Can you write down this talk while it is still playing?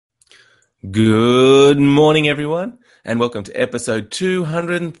Good morning, everyone, and welcome to episode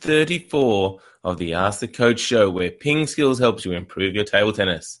 234 of the Ask the Coach show, where Ping Skills helps you improve your table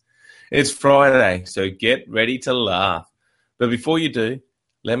tennis. It's Friday, so get ready to laugh. But before you do,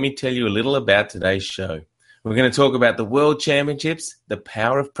 let me tell you a little about today's show. We're going to talk about the World Championships, the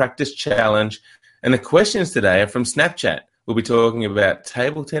Power of Practice Challenge, and the questions today are from Snapchat. We'll be talking about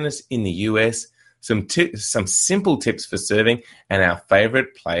table tennis in the US, some simple tips for serving, and our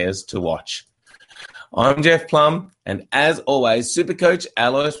favorite players to watch. I'm Jeff Plum, and as always, Super Coach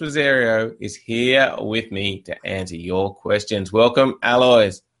Alois Rosario is here with me to answer your questions. Welcome,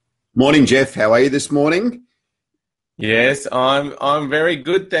 Alois. Morning, Jeff. How are you this morning? Yes, I'm very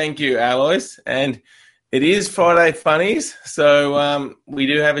good, thank you, Alois. And it is Friday Funnies, so we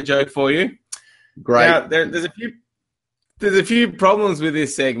do have a joke for you. Great. Now, there's a few problems with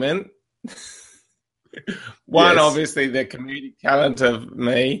this segment. One, Yes. Obviously, the comedic talent of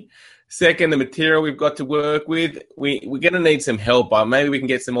me. Second, the material we've got to work with. We're going to need some help. Maybe we can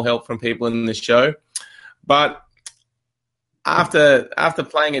get some more help from people in the show. But after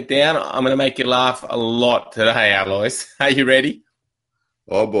playing it down, I'm going to make you laugh a lot today, Alois. Are you ready?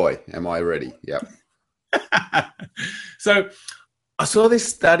 Oh, boy. Am I ready? Yep. So I saw this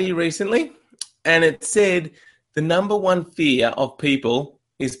study recently, and it said the number one fear of people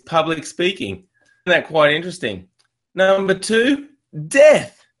is public speaking. Isn't that quite interesting? Number two,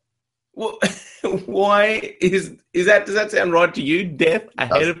 death. Well, why is that? Does that sound right to you? Death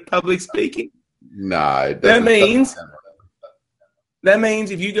ahead of public speaking? No. It That means sound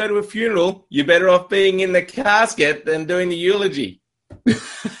if you go to a funeral, you're better off being in the casket than doing the eulogy.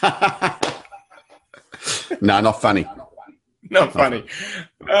 right. No, not funny. Not funny.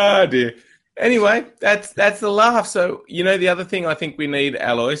 Oh dear. Anyway, that's the laugh. So the other thing I think we need,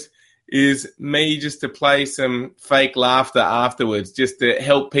 Alois, is me just to play some fake laughter afterwards, just to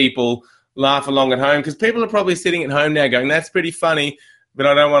help people laugh along at home, because people are probably sitting at home now going, that's pretty funny, but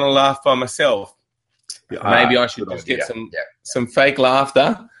I don't want to laugh by myself. Maybe I should just get some fake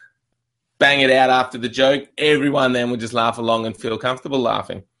laughter, bang it out after the joke. Everyone then will just laugh along and feel comfortable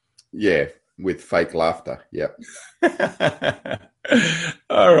laughing. Yeah, with fake laughter. Yep.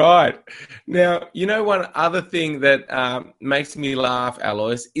 All right. Now, one other thing that makes me laugh,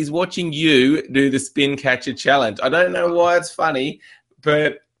 Alois, is watching you do the spin catcher challenge. I don't know why it's funny,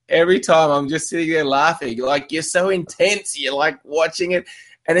 but every time I'm just sitting there laughing. Like, you're so intense. You're like watching it.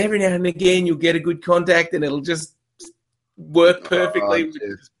 And every now and again, you'll get a good contact and it'll just work perfectly, which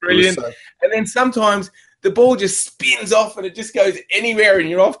is brilliant. And then sometimes the ball just spins off and it just goes anywhere and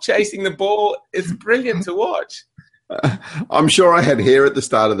you're off chasing the ball. It's brilliant to watch. I'm sure I had hair at the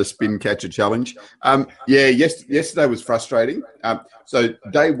start of the spin catcher challenge. Yesterday was frustrating. So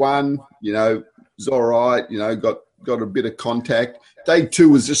day one, was all right. Got a bit of contact. Day two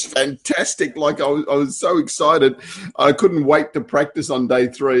was just fantastic. Like I was so excited. I couldn't wait to practice on day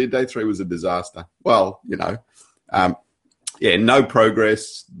three. Day three was a disaster. Well, no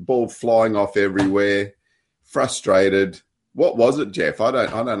progress. Ball flying off everywhere. Frustrated. What was it, Jeff? I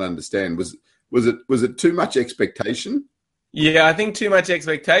don't understand. Was it too much expectation? Yeah, I think too much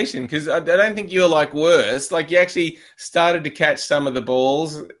expectation, because I don't think you were like worse. Like, you actually started to catch some of the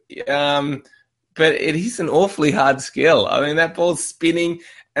balls, but it is an awfully hard skill. I mean, that ball's spinning,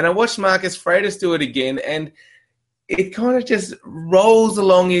 and I watched Marcus Freitas do it again, and it kind of just rolls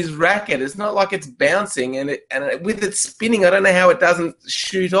along his racket. It's not like it's bouncing, and with it spinning, I don't know how it doesn't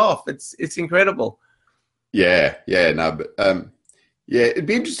shoot off. It's incredible. Yeah, it'd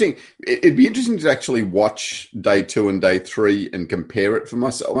be interesting. It'd be interesting to actually watch day two and day three and compare it for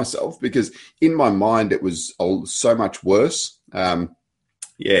myself, because in my mind it was so much worse.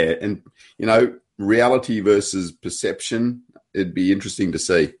 Reality versus perception. It'd be interesting to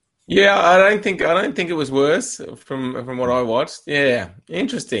see. Yeah, I don't think it was worse from what I watched. Yeah,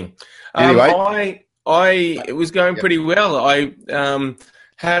 interesting. Anyway, it was going pretty well. I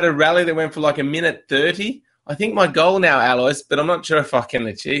had a rally that went for like a minute 30. I think my goal now, Alois, but I'm not sure if I can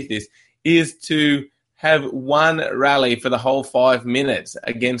achieve this, is to have one rally for the whole 5 minutes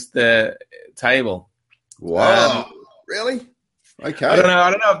against the table. Wow. Really? Okay. I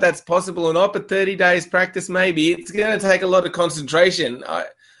don't know if that's possible or not, but 30 days practice, maybe. It's going to take a lot of concentration. I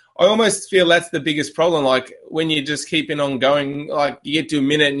almost feel that's the biggest problem. Like, when you just keeping on going, like, you get to a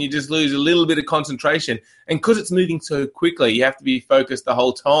minute and you just lose a little bit of concentration. And because it's moving so quickly, you have to be focused the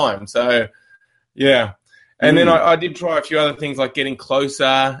whole time. So, yeah. And then I did try a few other things, like getting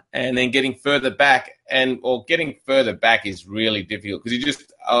closer and then getting further back. Getting further back is really difficult because you're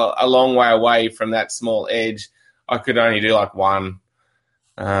just a long way away from that small edge. I could only do like one.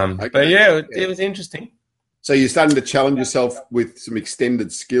 But yeah, it was interesting. So you're starting to challenge yourself with some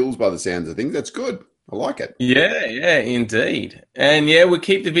extended skills by the sounds of things. That's good. I like it. Yeah, indeed. And yeah, we'll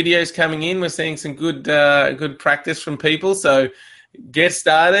keep the videos coming in. We're seeing some good practice from people. So get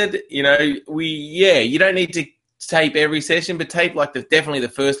started. You don't need to tape every session, but tape like definitely the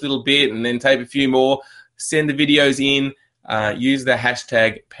first little bit and then tape a few more. Send the videos in. Use the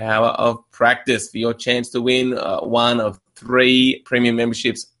hashtag Power of Practice for your chance to win one of 3 premium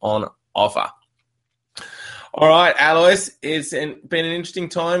memberships on offer. All right, Alois, it's been an interesting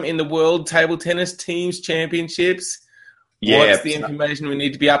time in the World Table Tennis Teams Championships. Yeah. What's the information we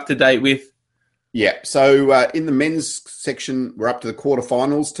need to be up to date with? Yeah, so in the men's section, we're up to the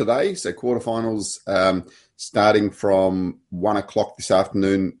quarterfinals today. So quarterfinals starting from 1 o'clock this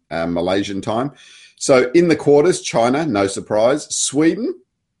afternoon, Malaysian time. So in the quarters, China, no surprise. Sweden,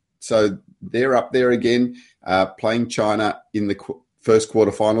 so they're up there again, playing China in the first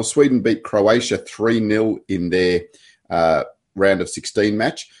quarterfinal. Sweden beat Croatia 3-0 in their round of 16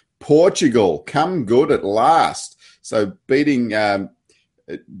 match. Portugal come good at last. So beating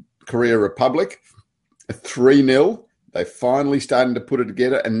Korea Republic 3-0. They finally starting to put it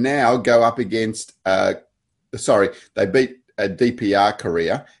together and now go up against, they beat DPR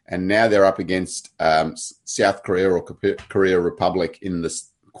Korea and now they're up against South Korea or Korea Republic in the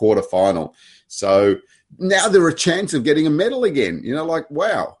quarterfinal. So now they're a chance of getting a medal again.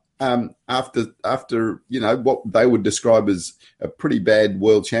 Wow. After what they would describe as a pretty bad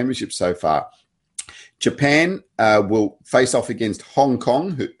world championship so far. Japan will face off against Hong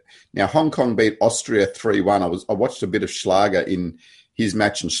Kong. Now, Hong Kong beat Austria 3-1. I watched a bit of Schlager in his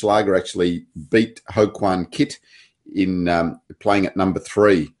match, and Schlager actually beat Ho Kwon Kit in playing at number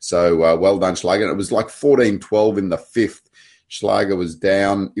 3. So well done, Schlager. It was like 14-12 in the 5th. Schlager was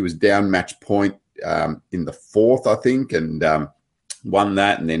down. He was down match point in the 4th, I think, and won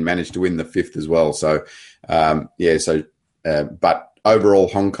that and then managed to win the 5th as well. So, but overall,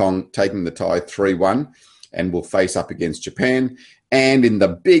 Hong Kong taking the tie 3-1 and will face up against Japan. And in the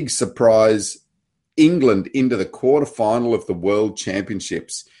big surprise, England into the quarterfinal of the World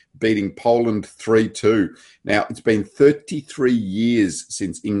Championships, beating Poland 3-2. Now, it's been 33 years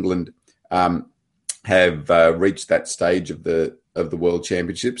since England have reached that stage of the World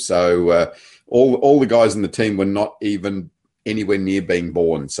Championship. So all the guys in the team were not even anywhere near being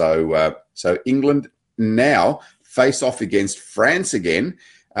born. So England now face off against France again,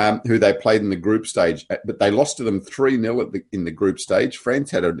 who they played in the group stage, but they lost to them 3-0 in the group stage.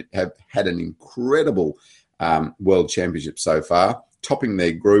 France have had an incredible World Championship so far, topping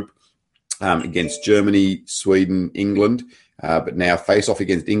their group against Germany, Sweden, England, but now face off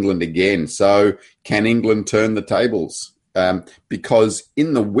against England again. So can England turn the tables? Because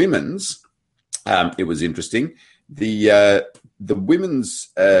in the women's, it was interesting. The women's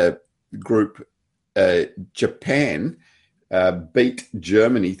group, Japan beat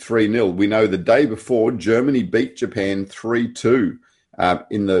Germany 3-0. We know the day before, Germany beat Japan 3-2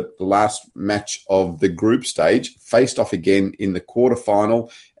 in the last match of the group stage, faced off again in the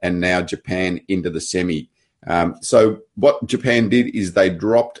quarterfinal, and now Japan into the semi. So what Japan did is they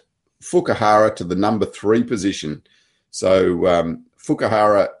dropped Fukuhara to the number 3 position. So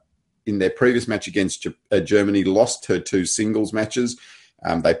Fukuhara, in their previous match against Germany, lost her 2 singles matches.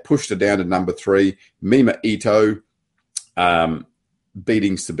 They pushed her down to number 3. Mima Ito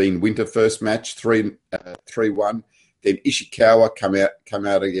beating Sabine Winter first match 3-1. Then Ishikawa come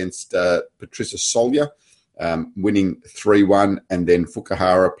out against Patricia Solya, winning 3-1, and then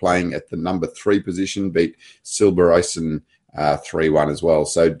Fukuhara playing at the number 3 position beat Silbereisen 3-1 as well.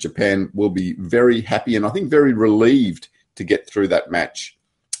 So Japan will be very happy and I think very relieved to get through that match.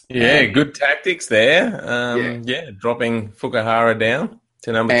 Yeah, good tactics there. Dropping Fukuhara down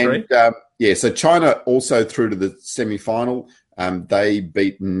to number 3. So China also through to the semi-final. They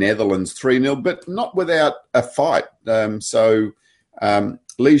beat Netherlands 3-0, but not without a fight.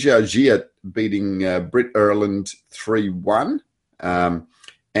 Li Jiajia beating Britt Erland 3-1.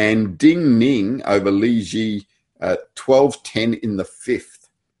 And Ding Ning over Li Ji 12-10 in the 5th.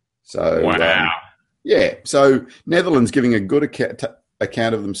 So, wow. So Netherlands giving a good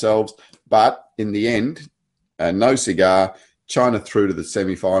account of themselves, but in the end, no cigar. China through to the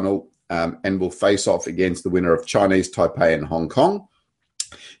semi-final and will face off against the winner of Chinese Taipei and Hong Kong.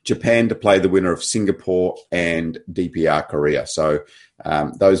 Japan to play the winner of Singapore and DPR Korea. So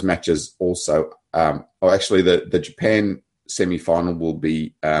those matches also, the Japan semi-final will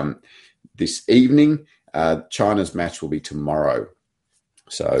be this evening. China's match will be tomorrow.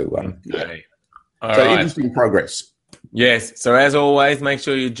 So, Okay. Interesting progress. Yes. So as always, make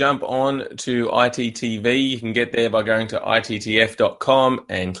sure you jump on to ITTV. You can get there by going to ittf.com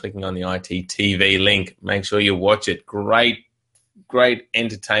and clicking on the ITTV link. Make sure you watch it. Great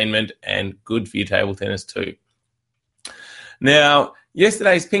entertainment and good for your table tennis too. Now,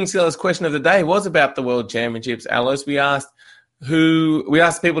 yesterday's Ping Skillers question of the day was about the World Championships. Alois, we asked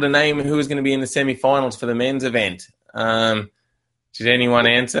people to name who was going to be in the semi-finals for the men's event. Did anyone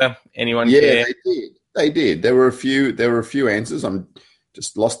answer? Anyone care? They did. There were a few answers. I'm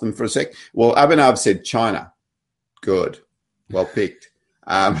just lost them for a sec. Well, Abhinav said China. Good. Well picked.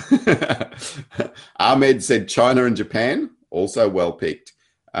 Ahmed said China and Japan. Also well picked.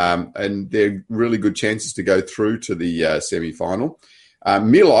 And they're really good chances to go through to the semi-final.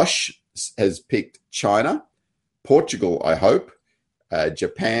 Milosh has picked China, Portugal, I hope,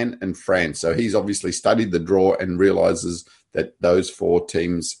 Japan and France. So he's obviously studied the draw and realises that those four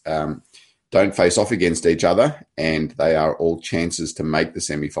teams don't face off against each other, and they are all chances to make the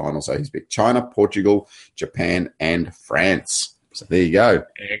semi-final. So he's picked China, Portugal, Japan, and France. So there you go.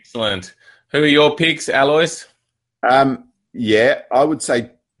 Excellent. Who are your picks, Alois? Yeah, I would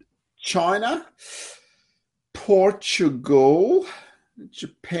say China, Portugal,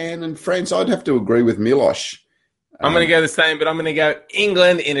 Japan, and France. I'd have to agree with Milosh. I'm going to go the same, but I'm going to go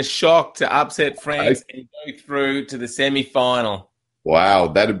England in a shock to upset France and go through to the semi-final. Wow,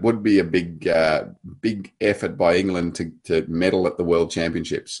 that would be a big effort by England to medal at the World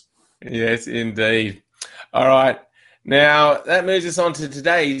Championships. Yes, indeed. All right. Now, that moves us on to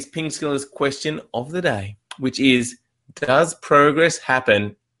today's Ping Skillers question of the day, which is, does progress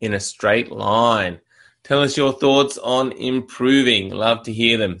happen in a straight line? Tell us your thoughts on improving. Love to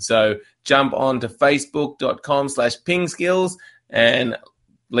hear them. So jump on to facebook.com/pingskills and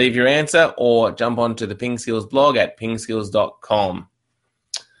leave your answer, or jump onto the Ping Skills blog at pingskills.com.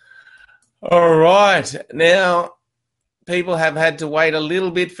 All right. Now, people have had to wait a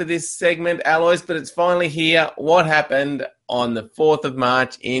little bit for this segment, Alois, but it's finally here. What happened on the 4th of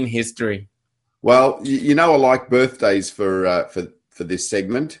March in history? Well, you know I like birthdays for this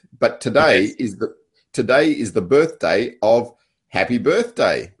segment, but today is the birthday of Happy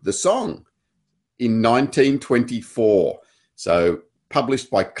Birthday, the song, in 1924. So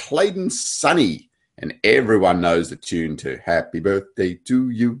published by Clayton Sonny, and everyone knows the tune to Happy Birthday to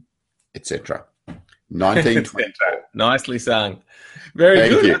You, etc. 1924. Nicely sung. Very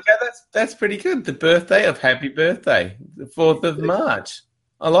Thank good. you. Okay, that's pretty good. The birthday of Happy Birthday, the 4th of March.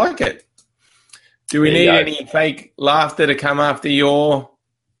 I like it. Do we need any fake laughter to come after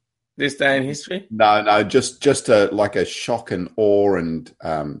this day in history? No, just like a shock and awe and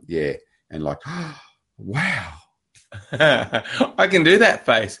and like, wow. I can do that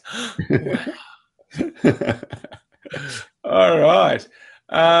face. Wow. All right.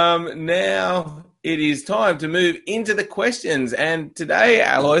 Now it is time to move into the questions. And today,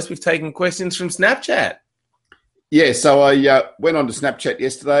 Alois, we've taken questions from Snapchat. Yeah, so I went on to Snapchat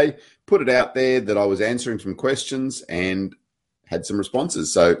yesterday, put it out there that I was answering some questions and had some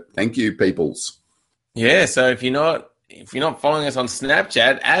responses. So thank you, peoples. Yeah, so if you're not following us on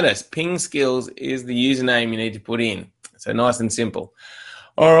Snapchat, add us. Ping Skills is the username you need to put in. So nice and simple.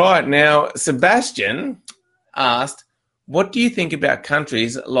 All right, now Sebastian asked, what do you think about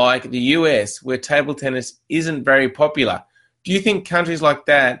countries like the US where table tennis isn't very popular? Do you think countries like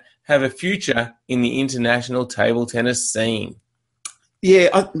that have a future in the international table tennis scene?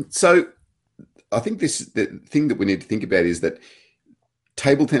 Yeah, so I think the thing that we need to think about is that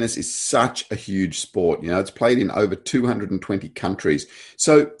table tennis is such a huge sport. You know, it's played in over 220 countries.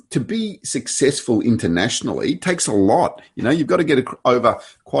 So to be successful internationally takes a lot. You know, you've got to get over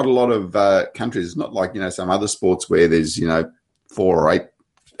quite a lot of countries. It's not like, some other sports where there's, 4 or 8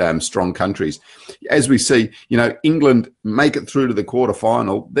 strong countries. As we see, England make it through to the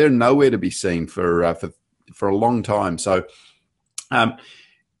quarterfinal. They're nowhere to be seen for a long time. So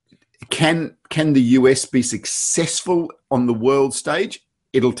can the US be successful on the world stage?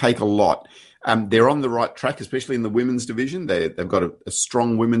 It'll take a lot. They're on the right track, especially in the women's division. They've got a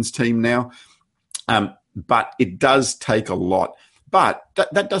strong women's team now, but it does take a lot. But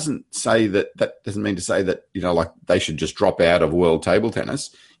that doesn't say that doesn't mean to say that like they should just drop out of world table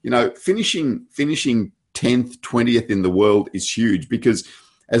tennis. Finishing 10th, 20th in the world is huge because,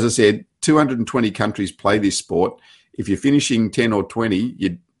 as I said, 220 countries play this sport. If you're finishing 10 or 20,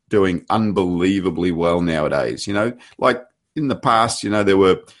 you're doing unbelievably well nowadays. Like in the past,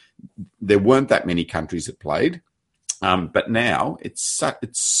 there weren't that many countries that played, but now it's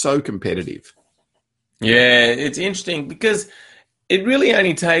so competitive. Yeah, it's interesting because it really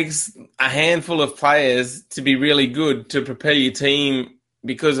only takes a handful of players to be really good to prepare your team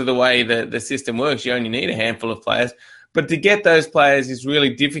because of the way the system works, you only need a handful of players. But to get those players is really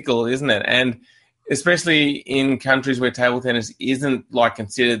difficult, isn't it? And especially in countries where table tennis isn't like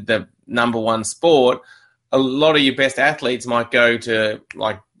considered the number one sport, a lot of your best athletes might go to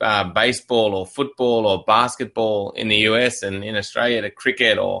like baseball or football or basketball in the US, and in Australia to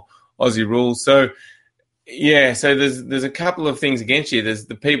cricket or Aussie rules. So yeah, so there's a couple of things against you. There's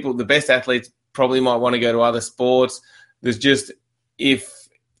the best athletes probably might want to go to other sports. There's just, if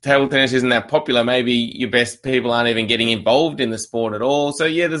table tennis isn't that popular, maybe your best people aren't even getting involved in the sport at all. So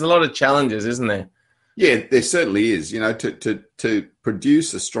yeah, there's a lot of challenges, isn't there? Yeah, there certainly is. To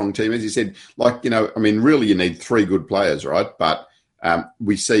produce a strong team, as you said, really you need three good players, right? But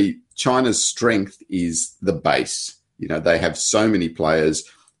we see China's strength is the base. They have so many players.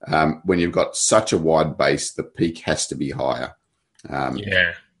 When you've got such a wide base, the peak has to be higher.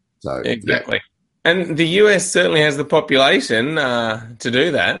 So exactly. Yeah. And the US certainly has the population to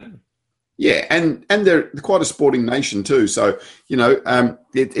do that. Yeah, and they're quite a sporting nation too. So,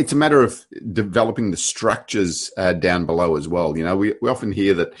 it's a matter of developing the structures down below as well. We often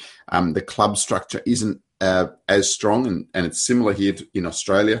hear that the club structure isn't as strong, and it's similar here in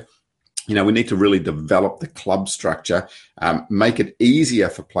Australia. We need to really develop the club structure, make it easier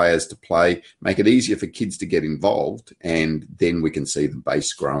for players to play, make it easier for kids to get involved, and then we can see the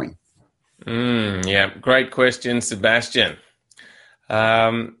base growing. Yeah, great question, Sebastian.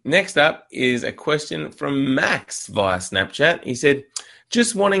 Next up is a question from Max via Snapchat. He said,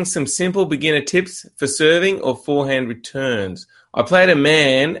 just wanting some simple beginner tips for serving or forehand returns. I played a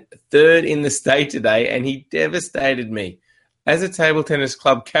man third in the state today and he devastated me. As a table tennis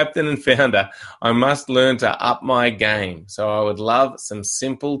club captain and founder, I must learn to up my game. So I would love some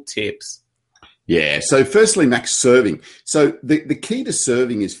simple tips. Yeah. So firstly, Max, serving. So the key to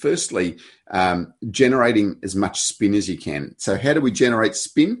serving is firstly generating as much spin as you can. So how do we generate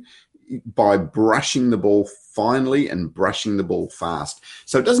spin? By brushing the ball finely and brushing the ball fast.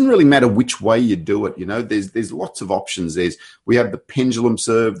 So it doesn't really matter which way you do it. There's lots of options. We have the pendulum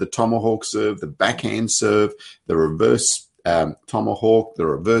serve, the tomahawk serve, the backhand serve, the reverse tomahawk, the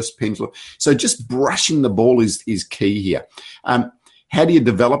reverse pendulum. So just brushing the ball is key here. How do you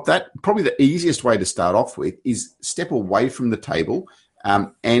develop that? Probably the easiest way to start off with is step away from the table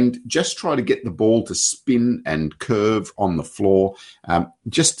and just try to get the ball to spin and curve on the floor,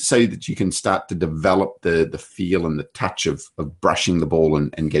 just so that you can start to develop the feel and the touch of brushing the ball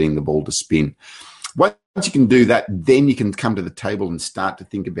and getting the ball to spin. Once you can do that, then you can come to the table and start to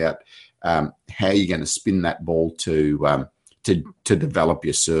think about how you're going to spin that ball to develop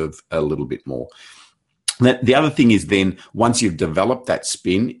your serve a little bit more. The other thing is then, once you've developed that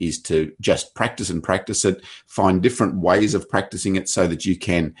spin, is to just practice and practice it, find different ways of practicing it so that you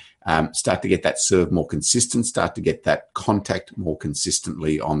can start to get that serve more consistent, start to get that contact more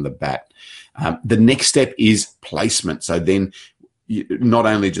consistently on the bat. The next step is placement. So then not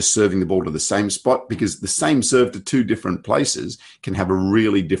only just serving the ball to the same spot, because the same serve to two different places can have a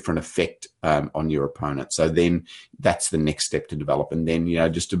really different effect on your opponent. So then that's the next step to develop. And then,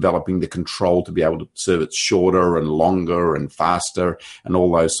 just developing the control to be able to serve it shorter and longer and faster and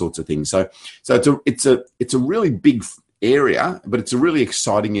all those sorts of things. So it's a really big area, but it's a really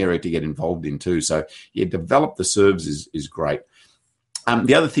exciting area to get involved in too. So yeah, develop the serves is great.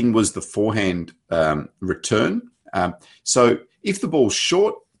 The other thing was the forehand return. So if the ball's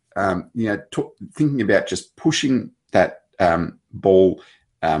short, thinking about just pushing that ball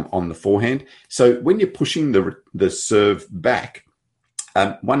on the forehand. So when you're pushing the serve back,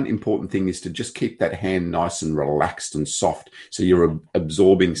 one important thing is to just keep that hand nice and relaxed and soft, so you're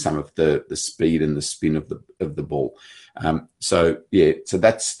absorbing some of the speed and the spin of the ball. So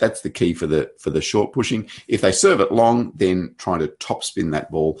that's the key for the short pushing. If they serve it long, then trying to top spin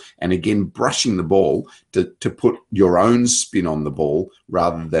that ball, and again brushing the ball to put your own spin on the ball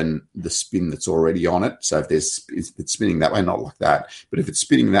rather than the spin that's already on it. So if it's spinning that way, not like that, but if it's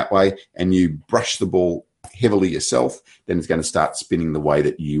spinning that way and you brush the ball heavily yourself, then it's going to start spinning the way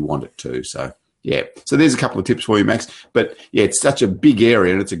that you want it to. So yeah, so there's a couple of tips for you, Max. But yeah, it's such a big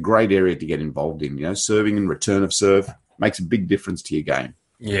area and it's a great area to get involved in. Serving and return of serve makes a big difference to your game.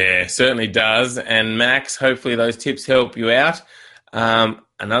 Yeah, certainly does. And Max, hopefully those tips help you out.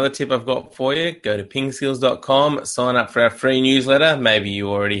 Another tip I've got for you, go to pingskills.com, sign up for our free newsletter. Maybe you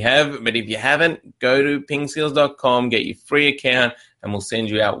already have, but if you haven't, go to pingskills.com, get your free account, and we'll send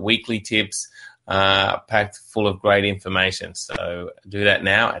you out weekly tips packed full of great information. So do that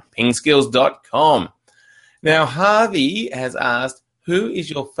now at pingskills.com. Now, Harvey has asked, who is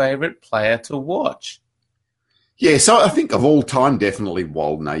your favorite player to watch? Yeah, so I think of all time, definitely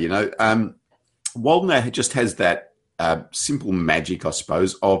Waldner. Waldner just has that simple magic, I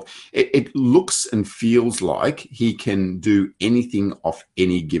suppose, of it looks and feels like he can do anything off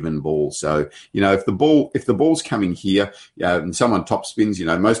any given ball. So, if the ball's coming here and someone top spins,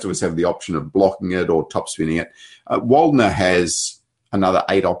 most of us have the option of blocking it or top spinning it. Waldner has another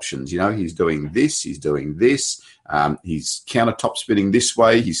 8 options. He's doing this, he's doing this, he's counter top spinning this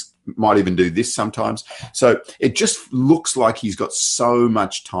way, he's might even do this sometimes. So it just looks like he's got so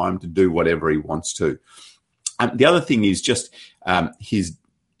much time to do whatever he wants to. The other thing is just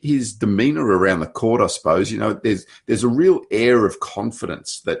his demeanor around the court, I suppose. There's a real air of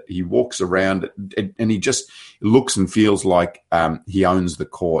confidence that he walks around and he just looks and feels like he owns the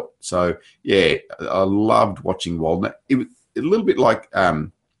court. So, yeah, I loved watching Waldner. It was a little bit like,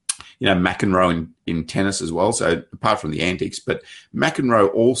 McEnroe in tennis as well. So apart from the antics, but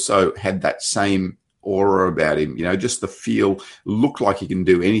McEnroe also had that same aura about him, just the feel, looked like he can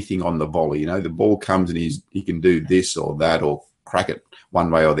do anything on the volley. The ball comes and he can do this or that or crack it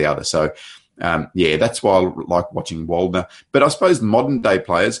one way or the other. So, that's why I like watching Waldner. But I suppose modern day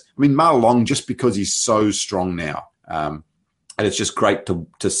players, Ma Long, just because he's so strong now, and it's just great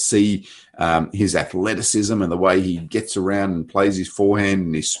to see his athleticism and the way he gets around and plays his forehand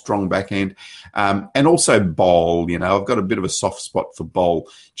and his strong backhand. And also Boll, I've got a bit of a soft spot for Boll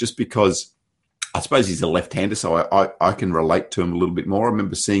just because I suppose he's a left-hander, so I can relate to him a little bit more. I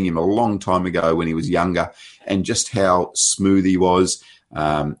remember seeing him a long time ago when he was younger and just how smooth he was.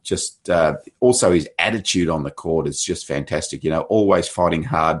 Also his attitude on the court is just fantastic, always fighting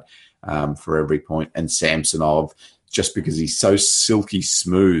hard for every point. And Samsonov, just because he's so silky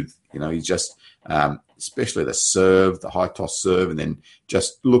smooth, he's just, especially the serve, the high toss serve, and then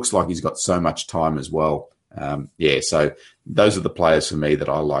just looks like he's got so much time as well. So those are the players for me that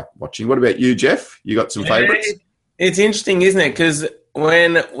I like watching. What about you, Jeff? You got some favourites? It's interesting, isn't it? Because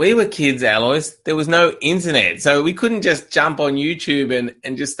when we were kids, Alois, there was no internet. So we couldn't just jump on YouTube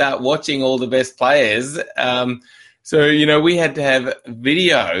and just start watching all the best players. So we had to have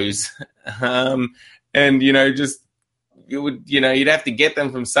videos and, you'd have to get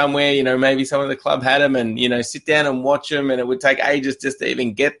them from somewhere, maybe some of the club had them and, sit down and watch them, and it would take ages just to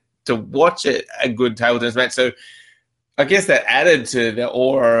even get to watch a good table tennis match. So I guess that added to the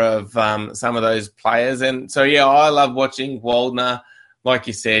aura of some of those players. And so, I love watching Waldner. Like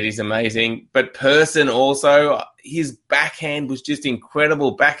you said, he's amazing. But Persson also, his backhand was just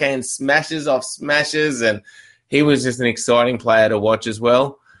incredible. Backhand smashes off smashes, and he was just an exciting player to watch as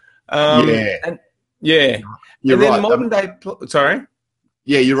well. You're right. Modern day, sorry?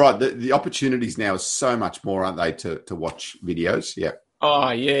 Yeah, you're right. The opportunities now are so much more, aren't they, to watch videos? Yeah.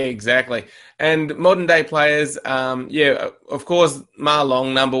 Oh, yeah, exactly. And modern day players, of course, Ma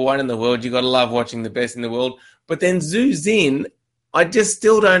Long, number 1 in the world. You got to love watching the best in the world. But then Zhu Xin, I just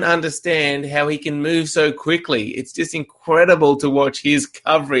still don't understand how he can move so quickly. It's just incredible to watch his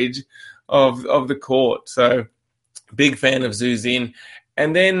coverage of the court. So big fan of Zhu Xin.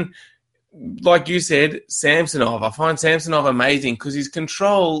 And then, like you said, Samsonov. I find Samsonov amazing because his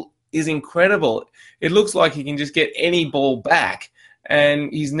control is incredible. It looks like he can just get any ball back,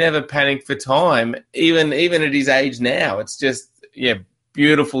 and he's never panicked for time, even at his age now. It's just,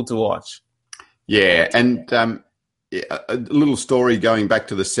 beautiful to watch. Yeah, and a little story going back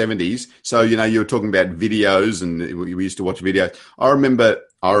to the 70s. So, you were talking about videos, and we used to watch videos. I remember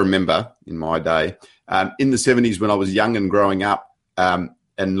in my day, in the 70s when I was young and growing up,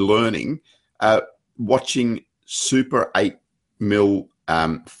 and learning, watching Super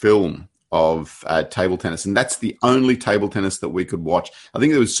 8mm film of table tennis. And that's the only table tennis that we could watch. I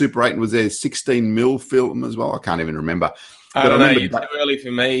think there was Super 8 and was there 16mm film as well? I can't even remember. I don't know. You're too early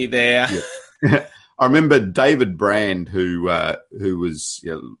for me there. Yeah. I remember David Brand, who was,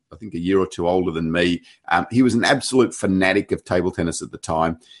 I think a year or two older than me. He was an absolute fanatic of table tennis at the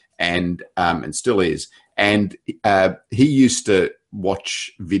time and still is. And he used to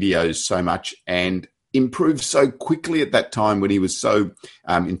watch videos so much and improve so quickly at that time when he was so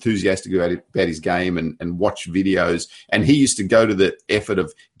enthusiastic about his game and watch videos. And he used to go to the effort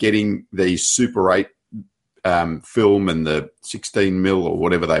of getting the Super 8 film and the 16mm or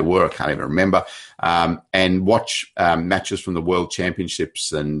whatever they were, I can't even remember, and watch matches from the World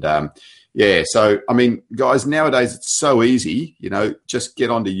Championships. And so, guys, nowadays it's so easy, just get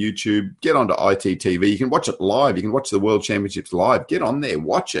onto YouTube, get onto ITTV. You can watch it live. You can watch the World Championships live. Get on there,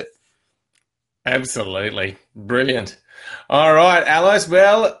 watch it. Absolutely. Brilliant. All right, Alois.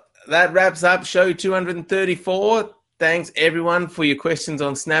 Well, that wraps up show 234. Thanks, everyone, for your questions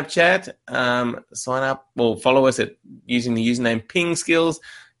on Snapchat. Sign up or follow us using the username PingSkills.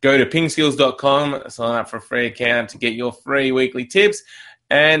 Go to pingskills.com, sign up for a free account to get your free weekly tips.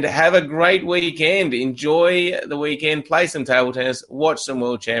 And have a great weekend. Enjoy the weekend. Play some table tennis. Watch some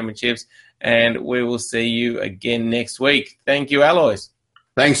World Championships. And we will see you again next week. Thank you, Alois.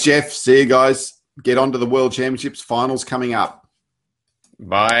 Thanks, Jeff. See you guys. Get on to the World Championships finals coming up.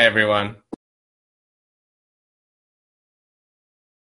 Bye, everyone.